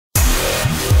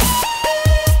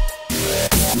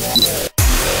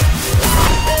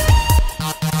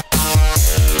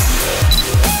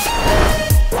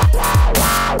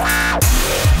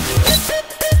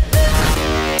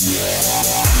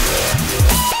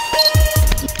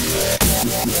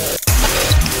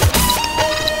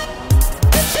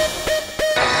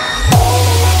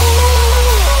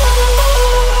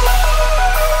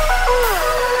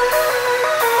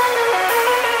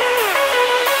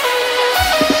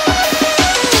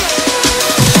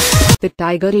The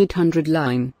Tiger 800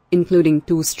 line, including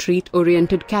 2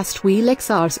 street-oriented cast-wheel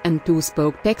XRs and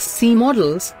 2-spoked XC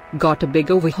models, got a big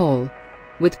overhaul.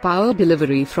 With power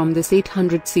delivery from this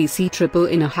 800cc triple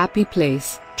in a happy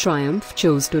place, Triumph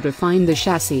chose to refine the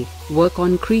chassis, work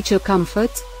on creature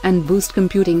comforts, and boost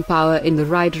computing power in the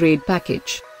ride-raid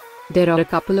package. There are a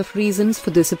couple of reasons for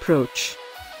this approach.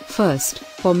 First,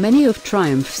 for many of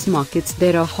Triumph's markets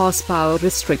there are horsepower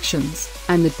restrictions,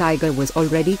 and the Tiger was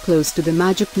already close to the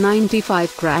magic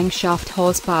 95 crankshaft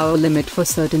horsepower limit for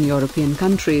certain European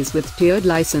countries with tiered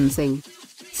licensing.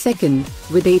 Second,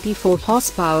 with 84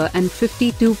 horsepower and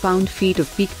 52 pound-feet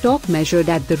of peak torque measured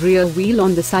at the rear wheel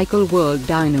on the Cycle World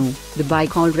dyno, the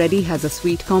bike already has a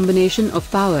sweet combination of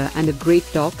power and a great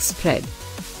torque spread.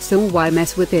 So why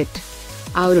mess with it?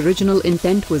 Our original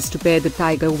intent was to pair the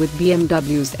Tiger with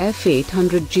BMW's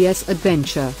F800 GS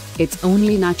Adventure, its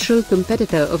only natural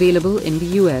competitor available in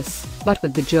the US, but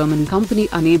with the German company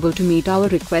unable to meet our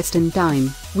request in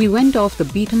time, we went off the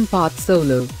beaten path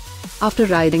solo. After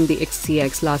riding the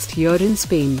XCX last year in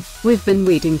Spain, we've been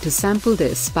waiting to sample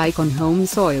this bike on home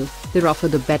soil, the rougher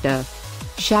the better.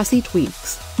 Chassis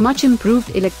tweaks, much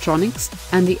improved electronics,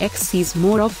 and the XC's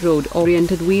more off-road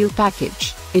oriented wheel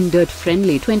package, in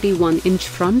dirt-friendly 21-inch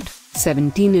front,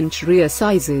 17-inch rear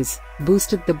sizes,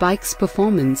 boosted the bike's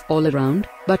performance all around,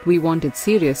 but we wanted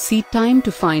serious seat time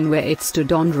to find where it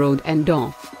stood on road and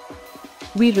off.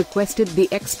 We requested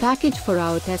the X package for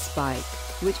our test bike,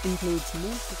 which includes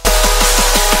more